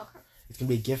 It's going to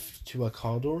be a gift to a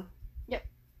Cawdor. Yep.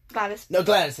 Gladys. No,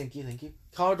 Gladys, thank you. The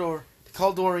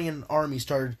Cawdorian army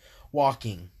started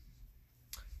walking.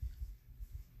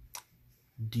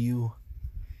 Do you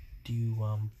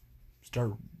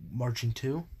start marching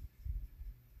too?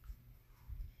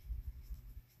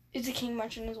 Is the king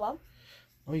marching as well?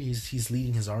 Oh, he's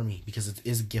leading his army because it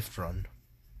is a gift run.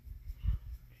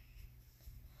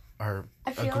 or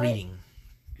I a feel greeting.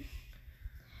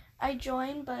 I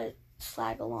join, but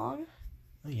slag along.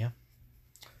 Oh yeah.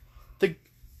 The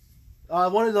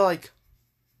one of the like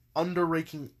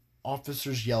underranking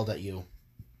officers yelled at you.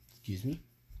 Excuse me.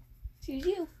 Excuse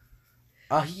you.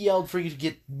 He yelled for you to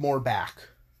get more back.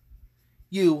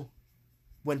 You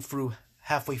went through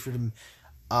halfway through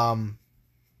the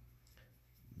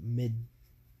mid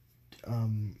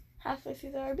Halfway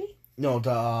through the RB? no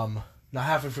the not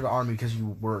halfway through the army because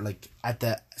you were like at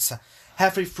the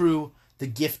halfway through the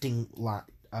gifting lot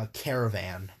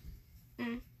caravan.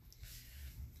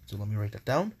 So let me write that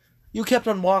down. You kept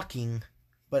on walking,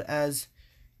 but as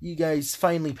you guys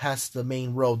finally passed the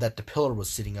main road that the pillar was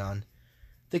sitting on,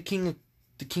 the king of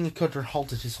Qatar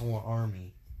halted his whole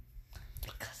army.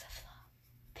 Because of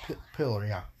the Pillar,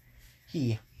 yeah.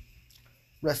 He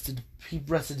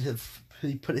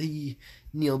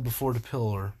kneeled before the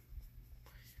pillar.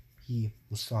 He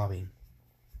was sobbing.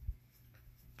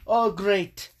 Oh,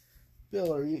 great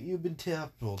pillar, you've been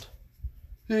toppled.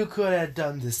 Who could have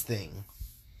done this thing?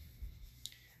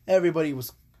 Everybody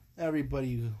was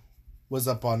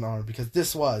up on arm because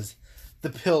this was the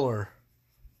pillar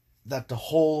that the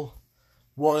whole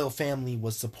royal family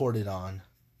was supported on.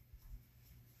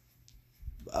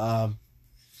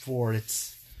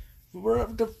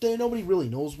 Nobody really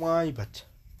knows why, but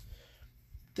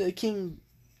the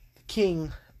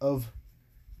king of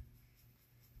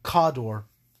Khador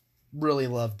really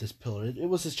loved this pillar. It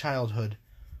was his childhood.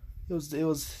 It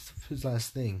was his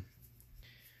last thing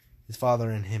his father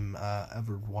and him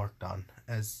ever worked on.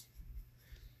 It's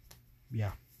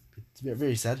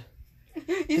very sad.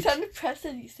 You sound depressed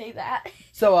as you say that.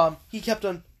 So he kept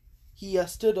on. He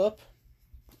stood up,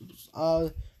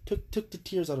 took the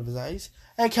tears out of his eyes,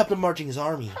 and kept on marching his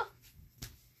army.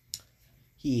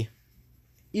 You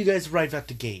guys arrived at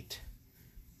the gate.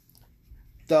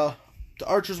 The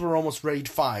archers were almost ready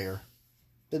to fire.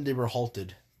 Then they were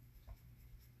halted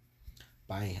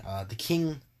by the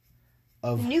king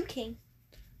of... The new king.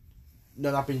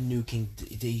 No, not by the new king.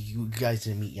 You guys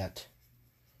didn't meet yet.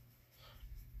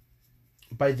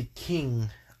 By the king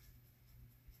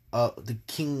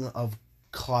of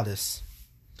Gladys.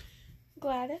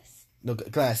 Gladys? No,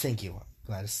 Gladys, thank you.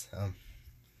 Gladys.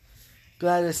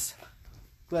 Gladys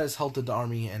halted the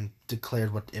army and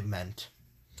declared what it meant.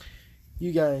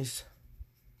 You guys,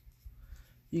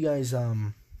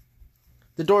 the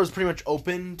doors pretty much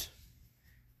opened,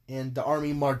 and the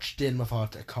army marched in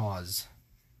without a cause.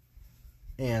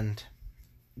 And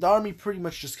the army pretty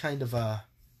much just kind of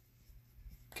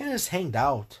just hanged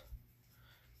out.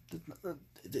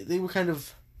 They were kind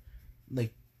of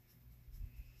like,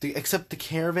 except the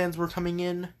caravans were coming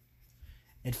in,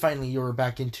 and finally you were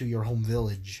back into your home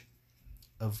village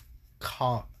of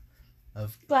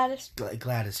Gladys.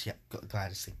 Gladys, yeah,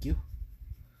 Gladys, thank you.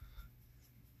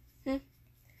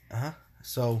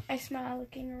 So I smile,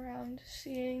 looking around,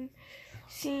 seeing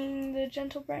the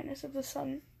gentle brightness of the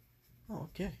sun. Oh,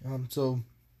 okay. So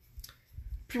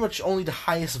pretty much only the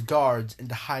highest of guards and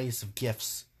the highest of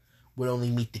gifts would only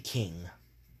meet the king.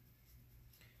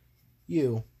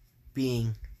 You,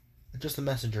 being just a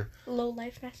messenger. Low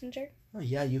life messenger. Oh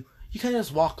yeah, you kind of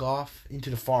just walk off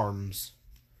into the farms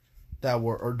that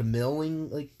were, or the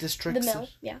milling districts. The mill,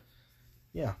 yeah.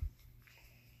 Yeah.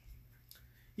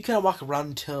 You kind of walk around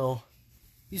until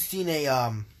you see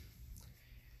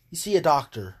a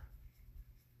doctor.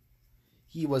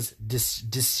 He was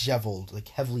disheveled,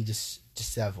 heavily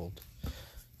disheveled.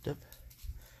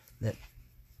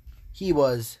 He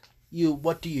was,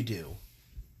 what do you do?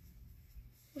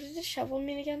 What does disheveled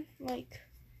mean again?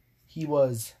 He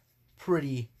was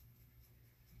pretty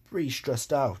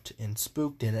stressed out and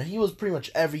spooked in it. He was pretty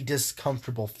much every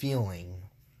discomfortable feeling.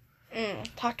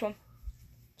 Talk to him.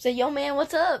 Say, yo man,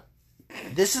 what's up?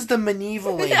 This is the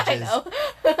medieval ages. I know.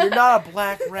 You're not a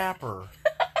black rapper.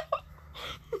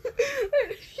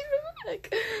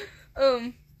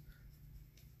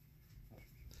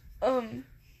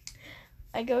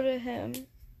 I go to him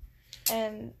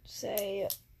and say,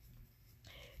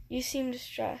 you seem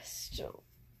distressed.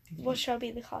 What shall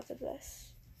be the cause of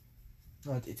this?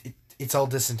 It's all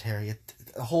dysentery.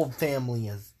 The whole family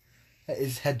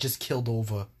had just killed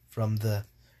over from the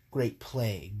Great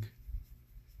Plague.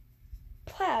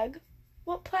 Plague?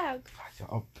 What plague?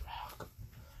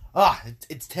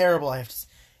 It's terrible. I have to.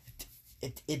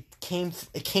 It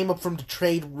came up from the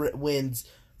trade winds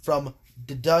from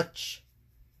the Dutch,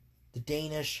 the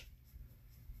Danish,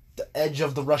 the edge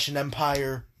of the Russian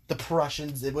Empire, the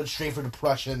Prussians. It went straight for the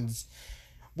Prussians.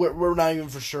 We're not even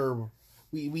for sure.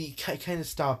 We kind of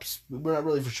stopped. We're not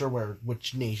really for sure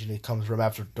which nation it comes from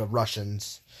after the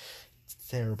Russians. It's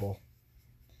terrible.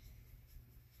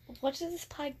 What does this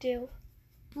plague do?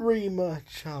 Pretty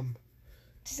much,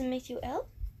 Does it make you ill?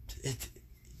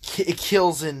 it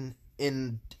kills in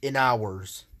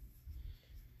hours.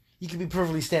 You could be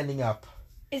perfectly standing up.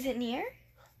 Is it near?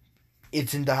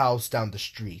 It's in the house down the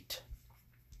street.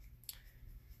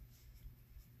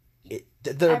 I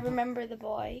remember the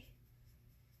boy.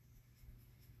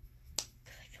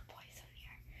 Like the boy so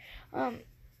near.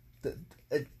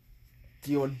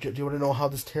 Do you want to know how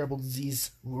this terrible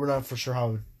disease? We're not for sure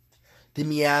how. The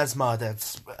miasma.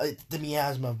 The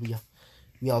miasma.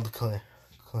 We all declare.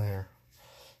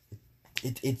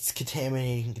 It's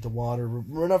contaminating the water.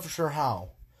 We're not for sure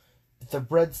how. If the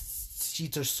bread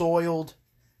sheets are soiled,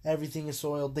 everything is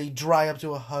soiled. They dry up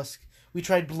to a husk. We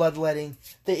tried bloodletting.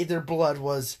 Their blood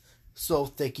was so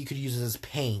thick you could use it as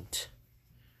paint.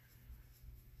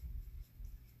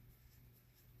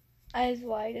 Eyes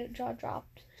wide, jaw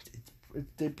dropped.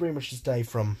 They pretty much just die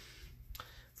from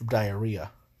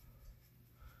diarrhea.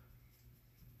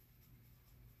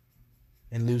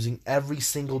 And losing every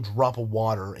single drop of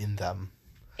water in them.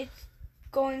 It's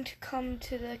going to come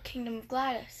to the kingdom of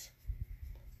Gladys.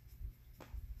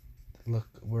 Look,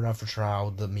 we're not for sure how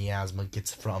the miasma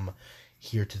gets from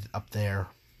here to up there.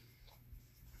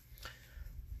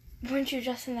 Weren't you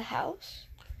just in the house?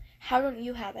 How don't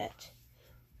you have it?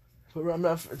 But I'm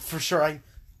not for sure.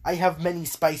 I have many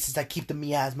spices that keep the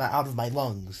miasma out of my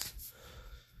lungs.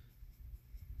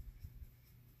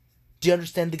 Do you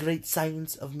understand the great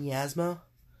science of miasma?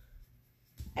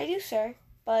 I do, sir,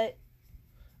 but...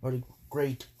 Or the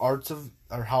great arts of...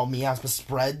 Or how miasma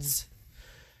spreads?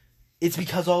 It's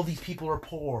because all these people are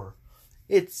poor.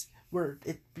 It's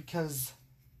because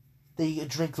they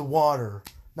drink the water,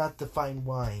 not the fine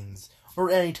wines.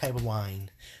 Or any type of wine.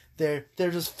 They're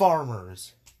just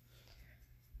farmers.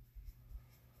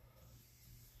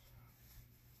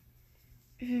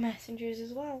 Messengers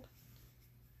as well.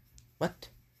 What?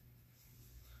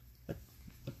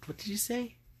 What did you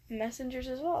say? Messengers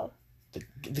as well.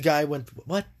 The guy went,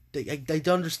 what? I don't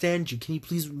understand you. Can you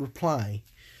please reply?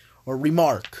 Or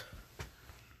remark?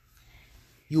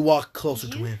 You walk closer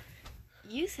to him.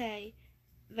 You say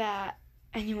that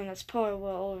anyone that's poor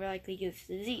will likely get this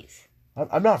disease.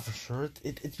 I'm not for sure.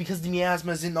 It's because the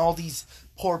miasma is in all these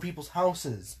poor people's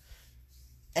houses.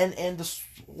 And the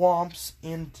swamps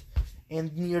and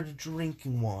near the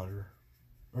drinking water.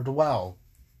 Or the well.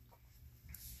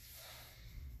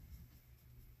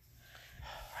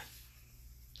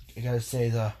 I gotta say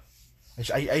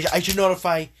I should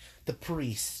notify the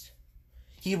priest.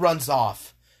 He runs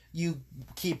off. You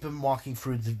keep him walking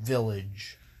through the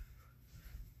village.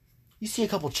 You see a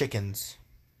couple chickens.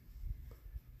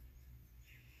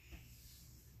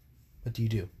 What do you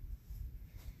do?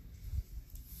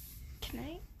 Can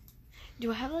I?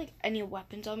 Do I have any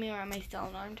weapons on me, or am I still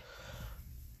unarmed?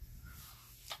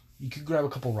 You could grab a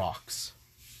couple rocks.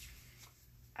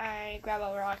 I grab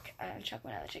a rock and chuck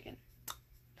one at the chicken,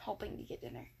 hoping to get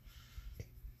dinner.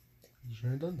 You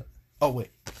should have done that. Oh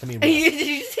wait, let me. Did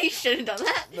you say you should have done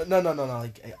that? No.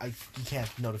 You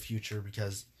can't know the future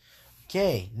because.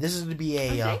 Okay, this is gonna be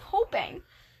a. I'm hoping.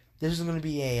 This is gonna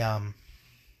be a.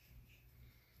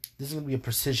 This is gonna be a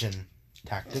precision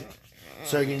tactic.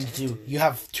 So you're going to do. You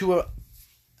have two.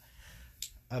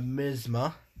 A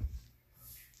miasma.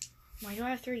 Why do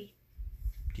I have 3?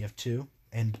 You have 2,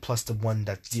 and plus the 1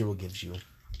 that 0 gives you.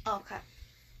 Oh, okay.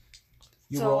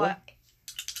 You roll.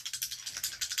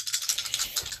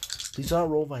 Please don't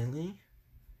roll violently.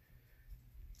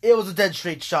 It was a dead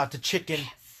straight shot. The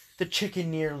chicken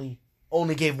nearly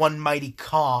only gave one mighty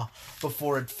caw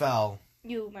before it fell.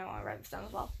 You might want to write this down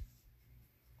as well.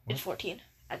 What? It's 14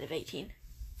 out of 18.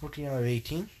 14 out of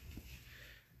 18.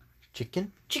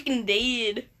 Chicken. Chicken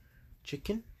dead.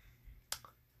 Chicken.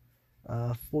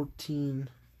 14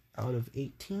 out of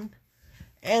 18.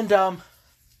 And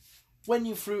when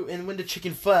the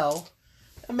chicken fell,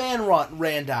 a man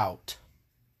ran out.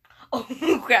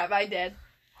 Oh crap! I did.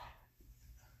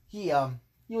 He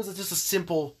was just a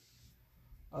simple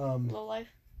Low life.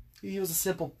 He was a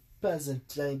simple peasant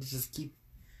trying to just keep.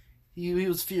 He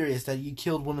was furious that you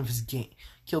killed one of his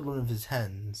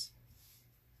hens.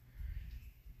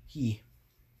 He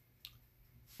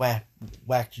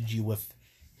whacked you with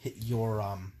his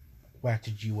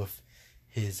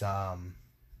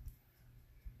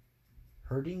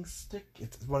herding stick.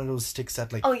 It's one of those sticks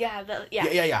that Oh yeah,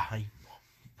 yeah.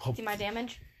 See my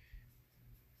damage?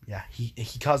 Yeah,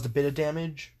 he caused a bit of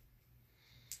damage.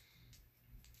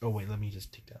 Oh wait, let me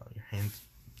just take that out of your hands.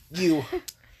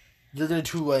 You're gonna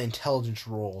do an intelligence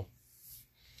roll.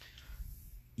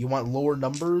 You want lower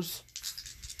numbers?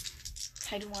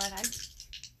 I do one.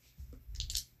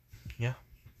 Yeah.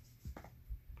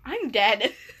 I'm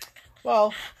dead.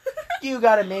 Well, you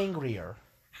got him angrier.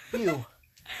 You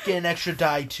get an extra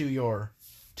die to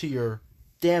your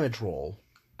damage roll.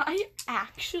 I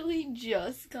actually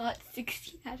just got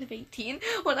 16 out of 18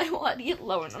 when I wanted to get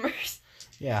lower numbers.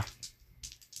 Yeah.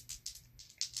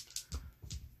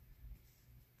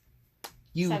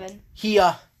 7. He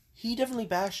definitely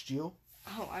bashed you.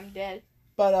 Oh, I'm dead.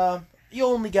 But you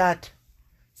only got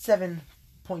 7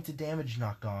 points of damage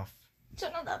knocked off. So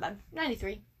not that bad.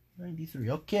 93. 93.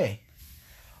 Okay.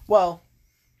 Well,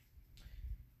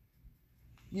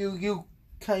 you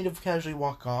kind of casually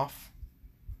walk off,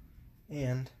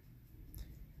 and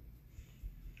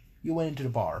you went into the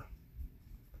bar.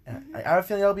 And I have a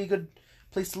feeling that'll be a good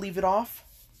place to leave it off,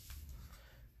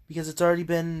 because it's already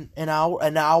been an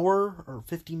hour or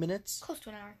 50 minutes. Close to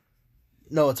an hour.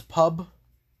 No, it's a pub.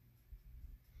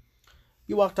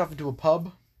 You walked off into a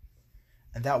pub,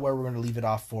 and that way we're going to leave it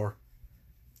off for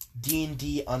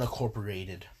D&D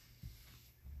Unincorporated.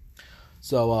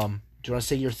 So, do you want to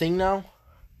say your thing now?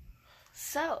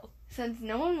 So, since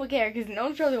no one will care, because no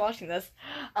one's probably watching this,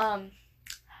 my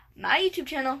YouTube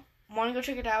channel, want to go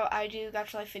check it out. I do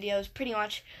Gotcha Life videos, pretty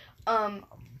much. Give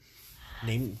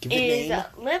it Is name.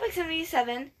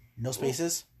 Livex77. No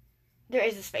spaces? There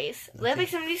is a space. Okay.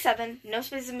 Livex77, no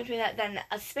spaces in between that, then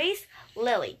a space,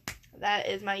 Lily. That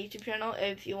is my YouTube channel,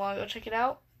 if you want to go check it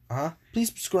out. Please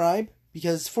subscribe,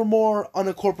 because for more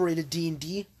unincorporated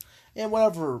D&D, and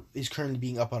whatever is currently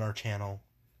being up on our channel.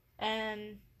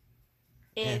 And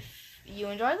if you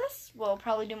enjoy this, we'll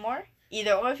probably do more.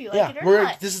 Either or, if you like it or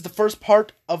not. This is the first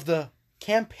part of the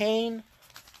campaign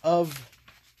of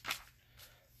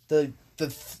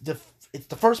it's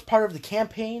the first part of the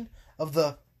campaign of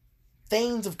the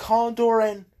Thanes of Condor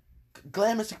and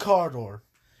Glamis of Cardor.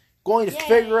 Going to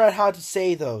figure out how to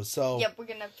say those. So yep, we're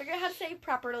gonna figure out how to say it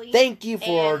properly. Thank you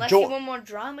for let's see one more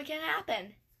drama can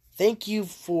happen. Thank you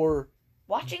for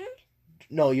watching.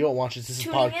 No, you don't watch this. This is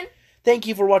tuning in. Thank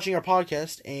you for watching our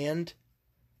podcast, and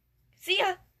see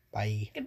ya. Bye. Goodbye.